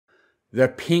The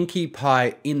Pinkie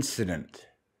Pie Incident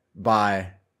by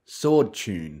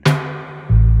Swordtune.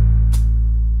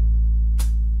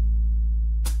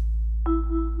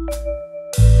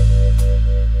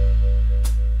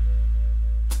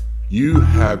 You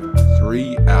have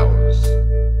 3 hours.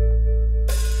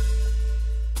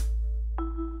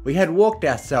 We had walked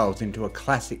ourselves into a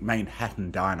classic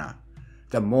Manhattan diner,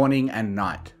 the Morning and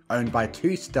Night, owned by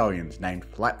 2 stallions named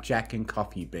Flapjack and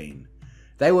Coffee Bean.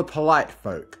 They were polite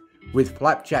folk, with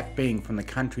Flapjack being from the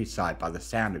countryside by the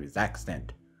sound of his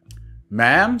accent.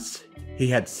 "Ma'ams," he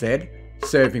had said,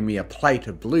 serving me a plate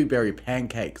of blueberry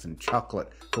pancakes and chocolate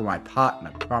for my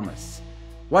partner, Promise.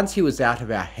 Once he was out of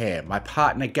our hair, my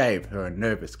partner gave her a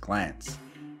nervous glance.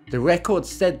 "The records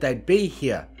said they'd be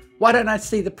here. Why don't I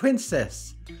see the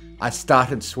princess?" I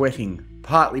started sweating,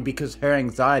 partly because her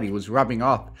anxiety was rubbing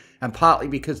off, and partly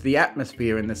because the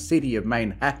atmosphere in the city of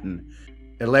Manhattan,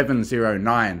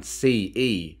 1109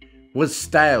 CE, was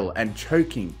stale and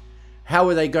choking. How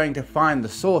were they going to find the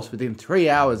source within 3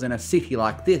 hours in a city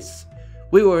like this?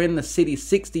 We were in the city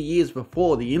 60 years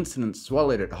before the incident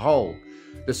swallowed it whole.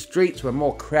 The streets were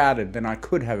more crowded than I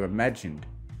could have imagined.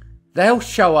 "They'll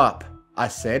show up," I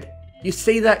said. "You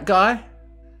see that guy?"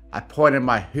 I pointed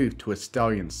my hoof to a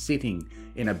stallion sitting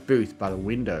in a booth by the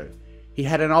window. He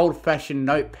had an old-fashioned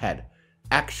notepad,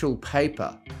 actual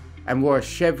paper, and wore a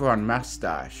chevron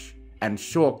moustache and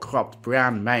short-cropped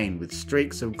brown mane with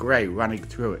streaks of grey running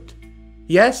through it.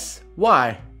 "Yes?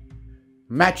 Why?"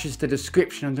 "Matches the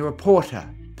description of the reporter.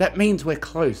 That means we're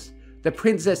close. The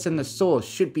princess and the source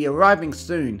should be arriving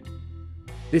soon."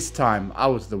 This time, I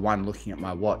was the one looking at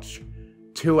my watch.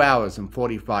 2 hours and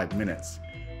 45 minutes.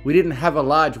 We didn't have a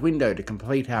large window to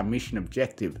complete our mission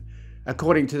objective.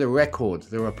 According to the records,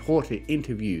 the reporter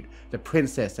interviewed the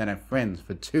princess and her friends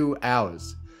for 2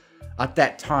 hours. At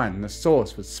that time, the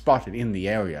source was spotted in the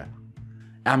area.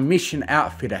 Our mission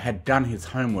outfitter had done his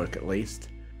homework at least.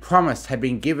 Promise had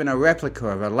been given a replica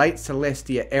of a late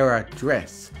Celestia era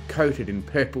dress, coated in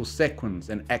purple sequins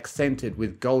and accented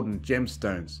with golden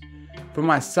gemstones. For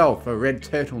myself, a red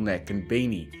turtleneck and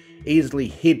beanie easily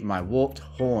hid my warped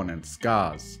horn and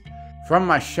scars. From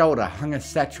my shoulder hung a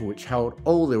satchel which held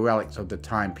all the relics of the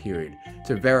time period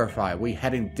to verify we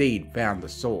had indeed found the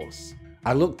source.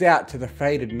 I looked out to the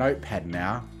faded notepad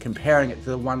now, comparing it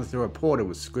to the ones the reporter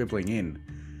was scribbling in.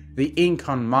 The ink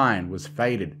on mine was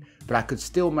faded, but I could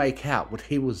still make out what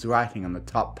he was writing on the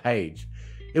top page.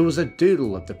 It was a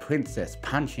doodle of the princess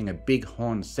punching a big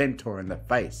horned centaur in the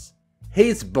face.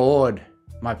 "He's bored,"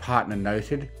 my partner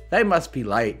noted. "They must be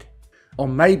late." "Or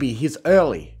maybe he's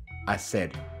early," I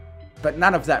said. "But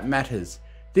none of that matters.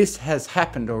 This has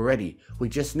happened already. We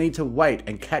just need to wait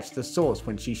and catch the source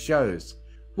when she shows."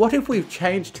 "What if we've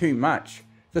changed too much?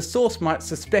 The source might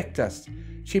suspect us.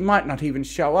 She might not even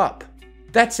show up."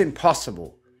 "That's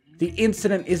impossible. The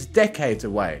incident is decades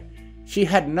away. She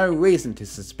had no reason to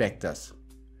suspect us.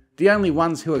 The only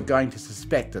ones who are going to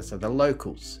suspect us are the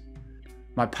locals."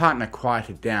 My partner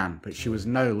quieted down, but she was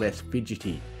no less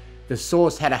fidgety. The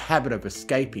source had a habit of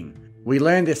escaping. We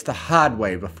learned this the hard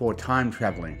way before time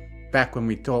travelling, back when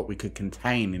we thought we could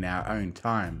contain in our own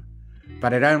time.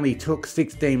 But it only took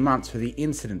 16 months for the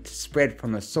incident to spread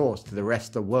from the source to the rest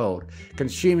of the world,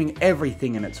 consuming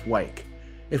everything in its wake.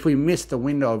 If we missed the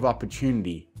window of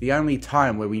opportunity, the only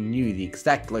time where we knew the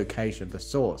exact location of the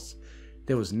source,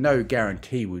 there was no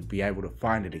guarantee we'd be able to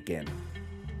find it again.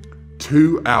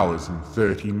 2 hours and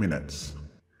 30 minutes.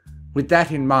 With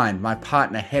that in mind, my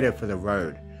partner headed for the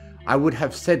road. I would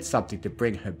have said something to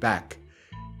bring her back,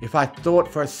 if I thought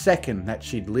for a second that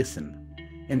she'd listen.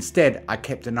 Instead, I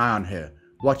kept an eye on her,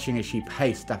 watching as she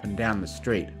paced up and down the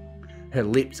street, her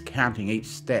lips counting each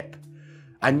step.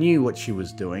 I knew what she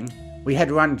was doing. We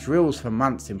had run drills for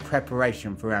months in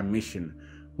preparation for our mission,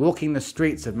 walking the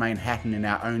streets of Manhattan in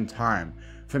our own time,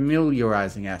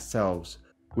 familiarizing ourselves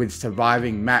with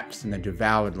surviving maps and the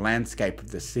devoured landscape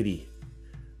of the city.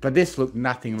 But this looked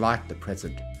nothing like the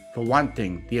present. For one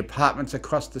thing, the apartments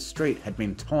across the street had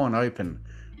been torn open,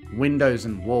 windows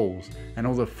and walls, and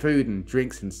all the food and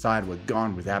drinks inside were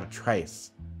gone without a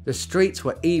trace. The streets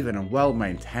were even and well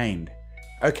maintained.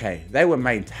 Okay, they were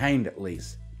maintained at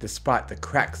least, despite the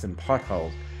cracks and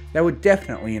potholes. They were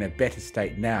definitely in a better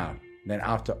state now than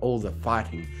after all the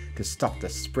fighting to stop the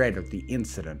spread of the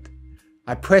incident.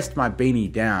 I pressed my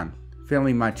beanie down,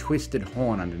 feeling my twisted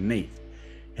horn underneath.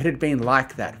 It had been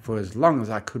like that for as long as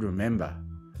I could remember.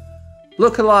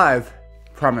 "Look alive,"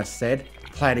 Promise said,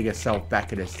 planting herself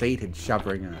back in her seat and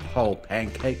shoving a whole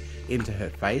pancake into her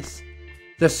face.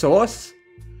 "The source?"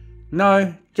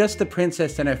 "No, just the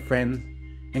princess and her friends,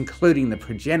 including the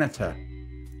progenitor."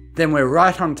 "Then we're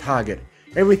right on target.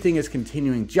 Everything is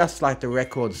continuing just like the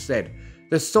records said.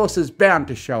 The source is bound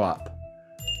to show up.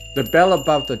 The bell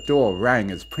above the door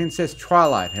rang as Princess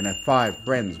Twilight and her 5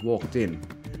 friends walked in.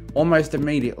 Almost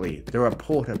immediately, the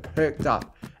reporter perked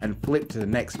up and flipped to the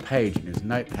next page in his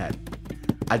notepad.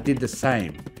 I did the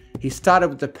same. He started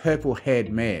with the purple-haired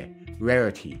mare,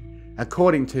 Rarity.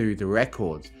 According to the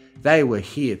records, they were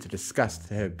here to discuss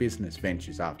her business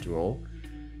ventures after all.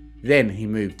 Then he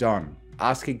moved on,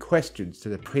 asking questions to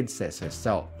the princess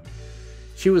herself.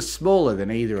 She was smaller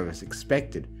than either of us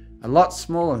expected, a lot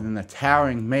smaller than the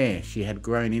towering mare she had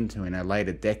grown into in her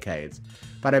later decades,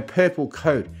 but her purple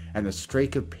coat and the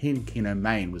streak of pink in her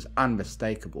mane was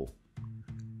unmistakable.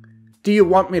 "Do you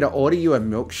want me to order you a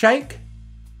milkshake?"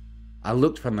 I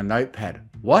looked from the notepad.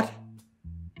 "What?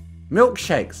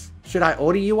 Milkshakes? Should I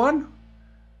order you one?"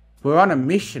 "We're on a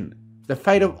mission. The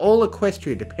fate of all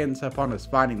Equestria depends upon us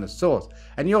finding the source,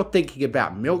 and you're thinking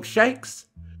about milkshakes?"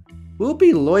 "We'll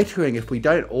be loitering if we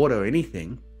don't order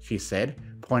anything," she said,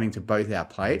 pointing to both our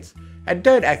plates. "And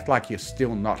don't act like you're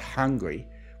still not hungry.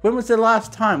 When was the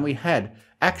last time we had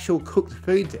actual cooked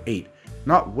food to eat,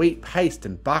 not wheat paste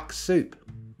and buck soup?"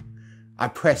 I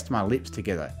pressed my lips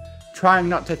together, trying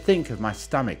not to think of my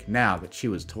stomach now that she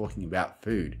was talking about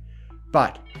food.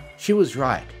 But she was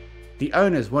right. The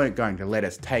owners weren't going to let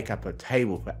us take up a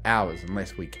table for hours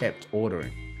unless we kept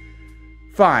ordering.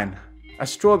 "Fine, a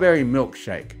strawberry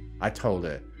milkshake," I told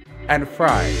her, "and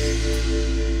fries."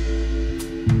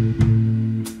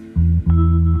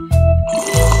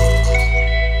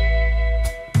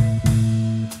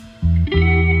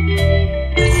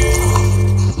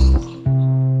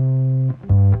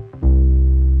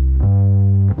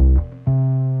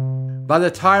 By the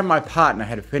time my partner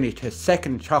had finished her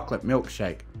second chocolate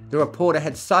milkshake, the reporter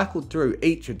had cycled through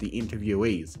each of the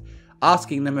interviewees,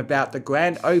 asking them about the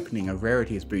grand opening of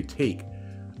Rarity's boutique.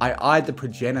 I eyed the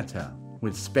progenitor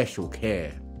with special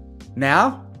care.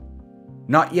 "Now?"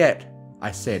 "Not yet,"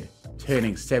 I said,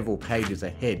 turning several pages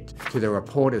ahead to the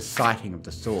reporter's citing of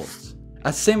the source.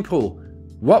 A simple,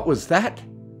 "What was that?"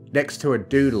 next to a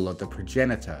doodle of the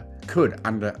progenitor could,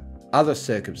 under other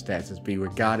circumstances, be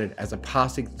regarded as a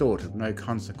passing thought of no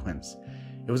consequence.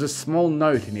 It was a small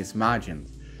note in his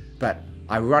margins, but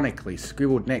ironically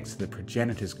scribbled next to the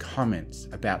progenitor's comments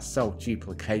about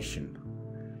self-duplication.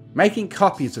 "Making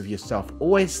copies of yourself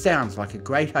always sounds like a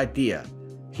great idea,"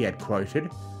 he had quoted.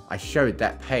 I showed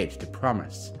that page to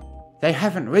Promise. "They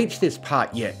haven't reached this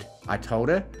part yet," I told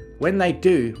her. "When they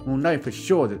do, we'll know for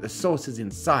sure that the source is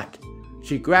in sight."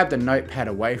 She grabbed the notepad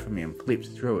away from me and flipped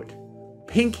through it.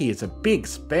 "Pinkie is a big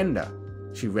spender,"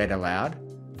 she read aloud,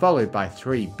 followed by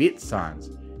 3 bit signs.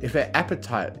 If her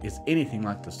appetite is anything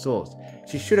like the source,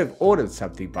 she should have ordered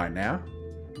something by now.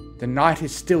 "The night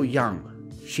is still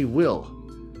young. She will."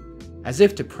 As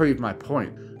if to prove my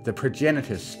point, the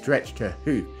progenitor stretched her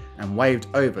hoof and waved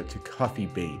over to Coffee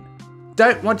Bean.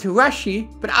 "Don't want to rush you,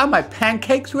 but are my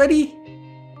pancakes ready?"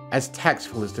 As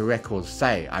tactful as the records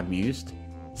say, I mused.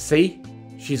 "See?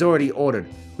 She's already ordered.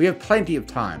 We have plenty of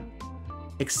time."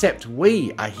 "Except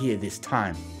we are here this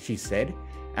time," she said,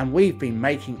 "and we've been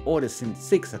making orders since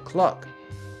 6 o'clock.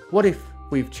 What if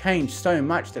we've changed so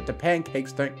much that the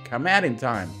pancakes don't come out in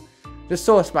time? The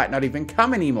source might not even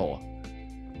come anymore."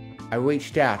 I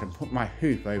reached out and put my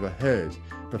hoof over hers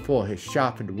before her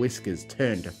sharpened whiskers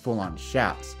turned to full-on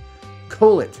shouts.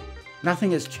 "Cool it!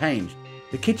 Nothing has changed.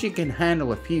 The kitchen can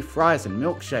handle a few fries and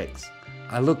milkshakes."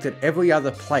 I looked at every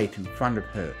other plate in front of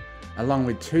her, along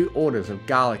with 2 orders of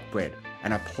garlic bread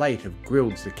and a plate of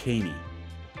grilled zucchini.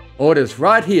 "Orders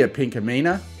right here,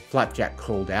 Pinkamena," Flapjack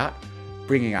called out,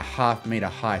 bringing a half-meter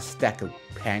high stack of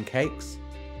pancakes.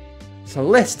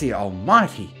 "Celestia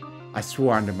Almighty," I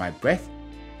swore under my breath.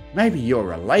 "Maybe you're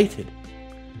related."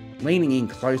 Leaning in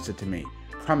closer to me,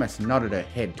 Promise nodded her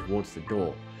head towards the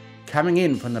door. Coming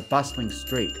in from the bustling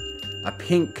street, a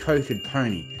pink-coated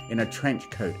pony in a trench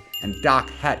coat and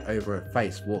dark hat over her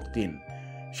face walked in.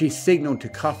 She signalled to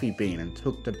Coffee Bean and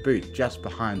took the booth just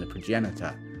behind the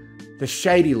progenitor. "The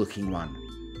shady-looking one,"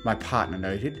 my partner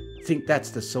noted. "Think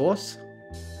that's the source?"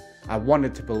 I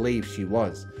wanted to believe she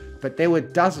was, but there were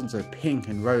dozens of pink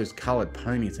and rose-coloured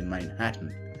ponies in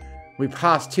Manhattan. We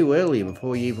passed too early before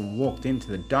we even walked into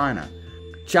the diner.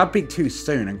 Jumping too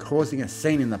soon and causing a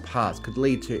scene in the past could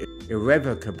lead to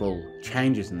irrevocable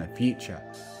changes in the future,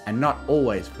 and not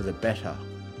always for the better.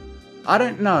 "I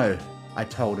don't know," I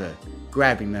told her,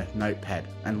 grabbing the notepad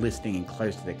and listening in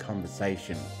close to their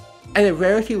conversation. "And the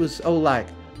Rarity was all like,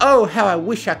 'Oh, how I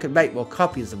wish I could make more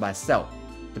copies of myself,'"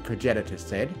 the progenitor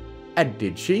said. "And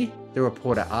did she?" the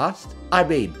reporter asked. "I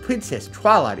mean, Princess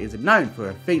Twilight is known for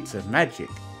her feats of magic."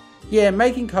 "Yeah,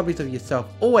 making copies of yourself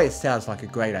always sounds like a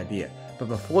great idea, but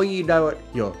before you know it,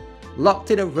 you're locked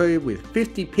in a room with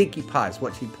 50 Pinkie Pies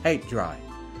watching paint dry.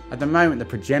 At the moment the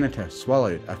progenitor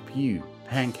swallowed a few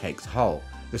pancakes whole,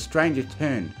 the stranger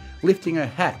turned, lifting her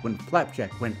hat when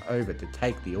Flapjack went over to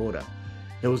take the order.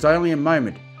 It was only a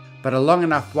moment, but a long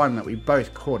enough one that we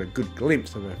both caught a good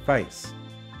glimpse of her face.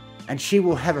 "And she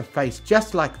will have a face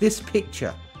just like this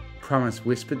picture," Promise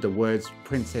whispered the words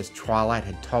Princess Twilight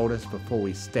had told us before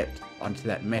we stepped onto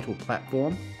that metal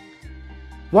platform.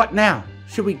 "What now?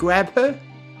 Should we grab her?"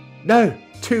 "No,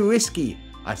 too risky,"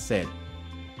 I said.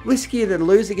 "Riskier than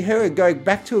losing her and going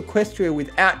back to Equestria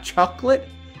without chocolate?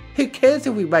 Who cares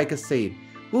if we make a scene?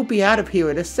 We'll be out of here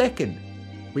in a second."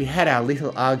 We had our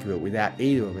little argument without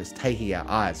either of us taking our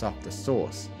eyes off the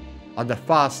source. On the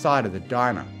far side of the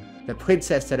diner, the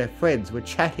princess and her friends were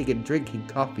chatting and drinking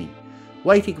coffee,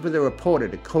 waiting for the reporter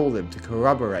to call them to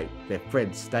corroborate their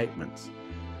friend's statements.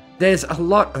 "There's a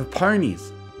lot of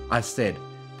ponies," I said.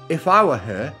 "If I were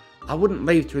her, I wouldn't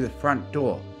leave through the front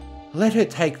door. Let her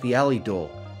take the alley door.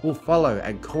 We'll follow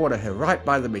and corner her right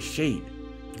by the machine."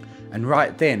 And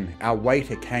right then, our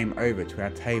waiter came over to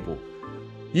our table.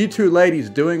 "You two ladies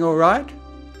doing all right?"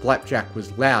 Flapjack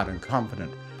was loud and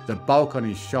confident, the bulk on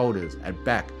his shoulders and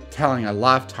back telling a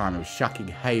lifetime of shucking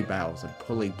hay bales and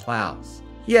pulling ploughs.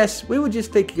 "Yes, we were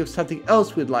just thinking of something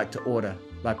else we'd like to order,"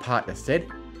 my partner said.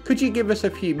 "Could you give us a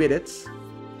few minutes?"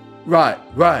 Right,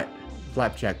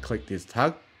 Flapjack clicked his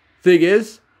tongue. "Thing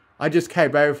is, I just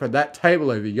came over from that table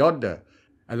over yonder,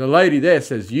 and the lady there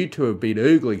says you two have been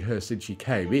oogling her since she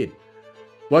came in.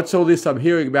 What's all this I'm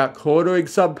hearing about cornering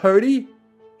some pony?"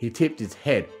 He tipped his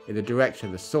head in the direction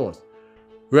of the source.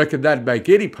 "Reckon that'd make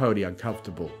any pony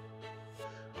uncomfortable."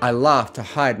 I laughed to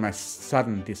hide my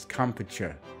sudden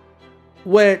discomfiture.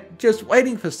 "We're just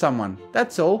waiting for someone,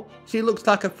 that's all. She looks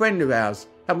like a friend of ours,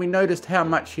 and we noticed how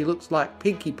much she looks like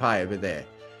Pinkie Pie over there.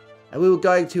 And we were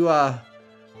going to,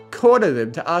 corner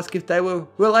them to ask if they were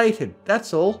related,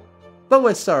 that's all. But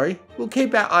we're sorry, we'll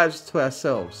keep our eyes to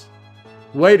ourselves."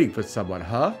 "Waiting for someone,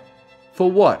 huh?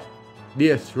 For what?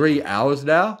 Near 3 hours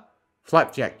now?"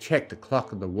 Flapjack checked the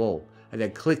clock on the wall, and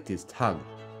then clicked his tongue.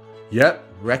 "Yep,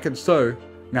 reckon so.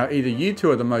 Now either you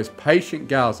two are the most patient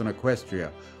gals in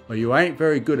Equestria, or you ain't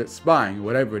very good at spying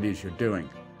whatever it is you're doing."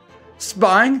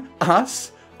 "Spying?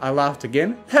 Us?" I laughed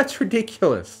again. "That's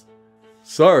ridiculous."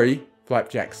 "Sorry,"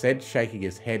 Flapjack said, shaking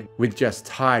his head with just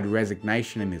tired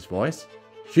resignation in his voice.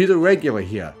 "She's a regular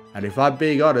here, and if I'm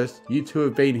being honest, you two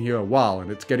have been here a while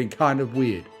and it's getting kind of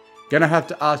weird. Gonna have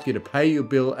to ask you to pay your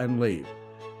bill and leave."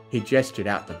 He gestured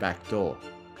out the back door.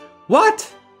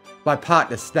 "What?" My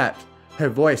partner snapped, her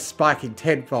voice spiking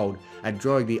tenfold and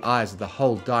drawing the eyes of the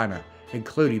whole diner,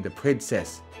 including the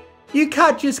princess. "You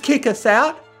can't just kick us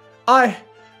out. I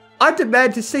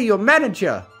demand to see your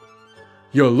manager."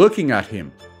 "You're looking at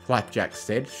him," Flapjack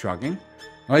said, shrugging.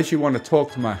 "Unless you want to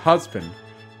talk to my husband,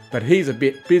 but he's a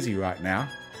bit busy right now."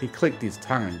 He clicked his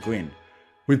tongue and grinned.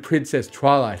 "With Princess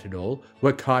Twilight and all,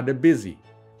 we're kinda busy."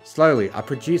 Slowly, I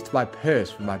produced my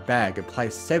purse from my bag and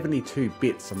placed 72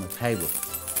 bits on the table.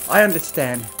 "I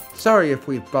understand. Sorry if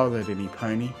we've bothered any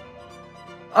pony."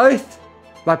 "Oath!"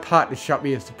 My partner shot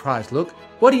me a surprised look.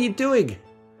 "What are you doing?"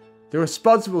 "The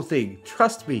responsible thing,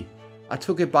 trust me." I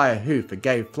took it by a hoof and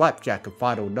gave Flapjack a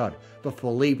final nod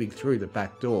before leaving through the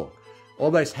back door,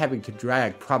 almost having to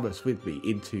drag Promise with me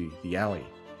into the alley.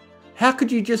 "How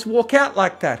could you just walk out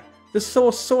like that? The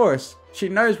source saw us. She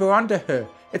knows we're under her.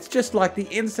 It's just like the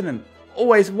incident,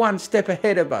 always one step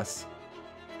ahead of us."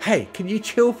 "Hey, can you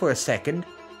chill for a second?"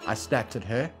 I snapped at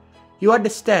her. "You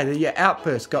understand that your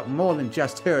outburst got more than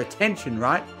just her attention,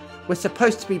 right? We're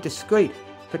supposed to be discreet,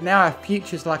 but now our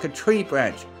future's like a tree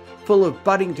branch, full of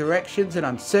budding directions and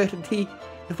uncertainty.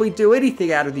 If we do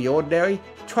anything out of the ordinary,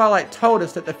 Twilight told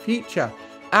us that the future,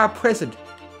 our present,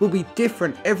 will be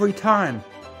different every time."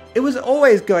 "It was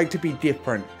always going to be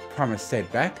different," Promise said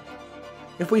back.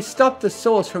 "If we stop the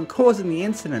source from causing the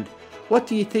incident, what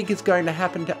do you think is going to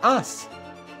happen to us?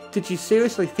 Did you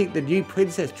seriously think the new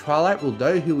Princess Twilight will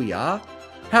know who we are?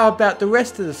 How about the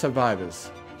rest of the survivors?"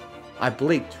 I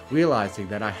blinked, realizing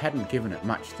that I hadn't given it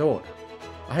much thought.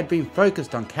 I had been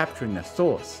focused on capturing the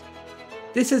source.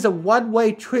 "This is a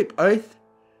one-way trip, Oath.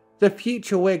 The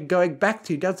future we're going back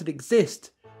to doesn't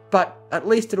exist, but at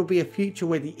least it'll be a future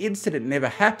where the incident never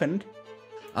happened."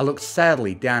 I looked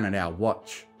sadly down at our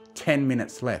watch. 10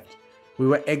 minutes left. We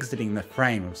were exiting the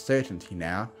frame of certainty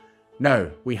now.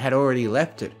 No, we had already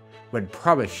left it when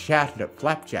Promise shouted at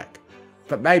Flapjack,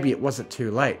 but maybe it wasn't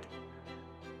too late.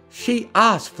 "She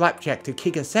asked Flapjack to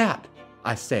kick us out,"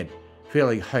 I said,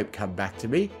 feeling hope come back to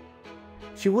me.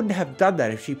 "She wouldn't have done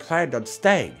that if she planned on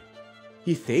staying.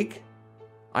 You think?"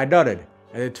 I nodded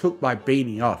and then took my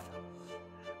beanie off.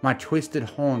 My twisted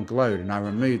horn glowed and I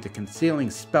removed the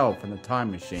concealing spell from the time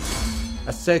machine.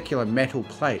 A circular metal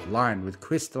plate lined with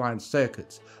crystalline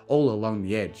circuits all along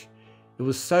the edge. It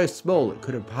was so small it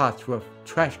could have passed through a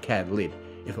trash can lid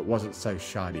if it wasn't so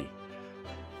shiny.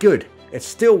 Good, it's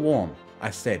still warm,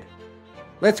 I said.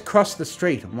 Let's cross the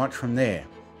street and watch from there.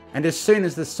 And as soon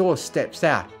as the source steps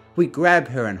out, we grab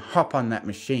her and hop on that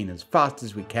machine as fast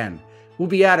as we can. We'll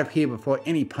be out of here before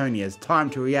any pony has time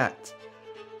to react.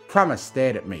 Promise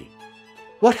stared at me.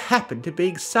 What happened to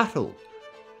being subtle?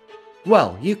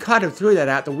 Well, you kind of threw that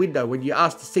out the window when you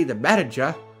asked to see the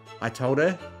manager, I told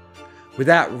her.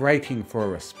 Without waiting for a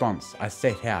response, I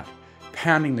set out,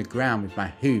 pounding the ground with my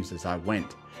hooves as I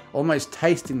went, almost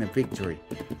tasting the victory.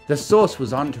 The source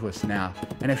was onto us now,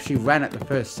 and if she ran at the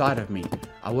first sight of me,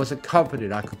 I wasn't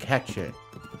confident I could catch her,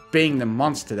 being the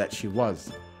monster that she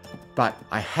was. But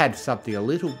I had something a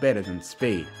little better than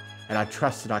speed, and I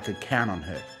trusted I could count on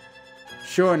her.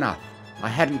 Sure enough, I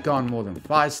hadn't gone more than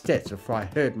 5 steps before I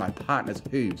heard my partner's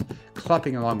hooves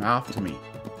clopping along after me.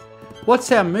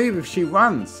 What's our move if she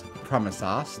runs? Promise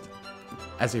asked,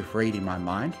 as if reading my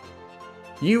mind.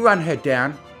 You run her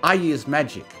down, I use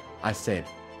magic, I said.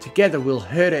 Together we'll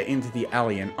herd her into the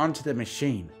alley and onto the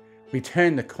machine. We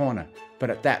turned the corner, but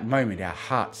at that moment our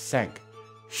hearts sank.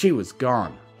 She was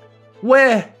gone.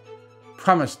 Where?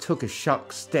 Promise took a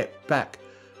shocked step back,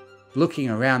 looking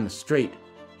around the street.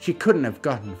 She couldn't have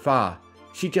gotten far.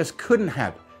 She just couldn't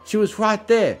have. She was right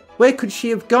there. Where could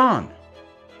she have gone?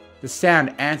 The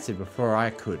sound answered before I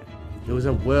could. It was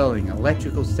a whirling,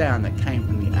 electrical sound that came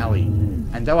from the alley,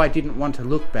 and though I didn't want to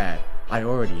look bad, I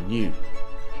already knew.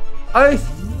 Oath!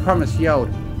 Promise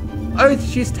yelled. Oath,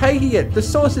 she's taking it! The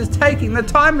source is taking the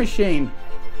time machine!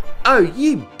 Oh,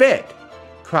 you bet!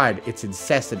 Cried its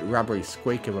incessant rubbery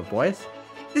squeak of a voice.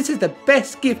 This is the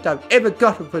best gift I've ever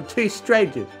gotten for 2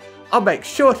 strangers. I'll make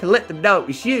sure to let them know it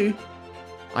was you.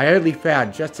 I only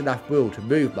found just enough will to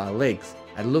move my legs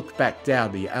and looked back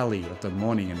down the alley of the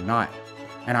morning and night,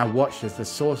 and I watched as the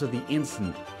source of the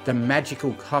incident, the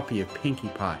magical copy of Pinkie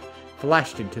Pie,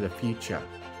 flashed into the future.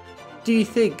 Do you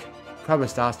think,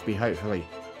 Promise asked me hopefully,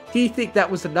 do you think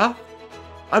that was enough?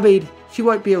 I mean, she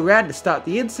won't be around to start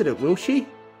the incident, will she?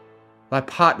 My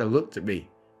partner looked at me,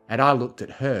 and I looked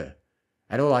at her,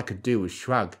 and all I could do was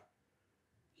shrug.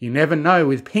 You never know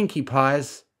with Pinkie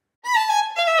Pies.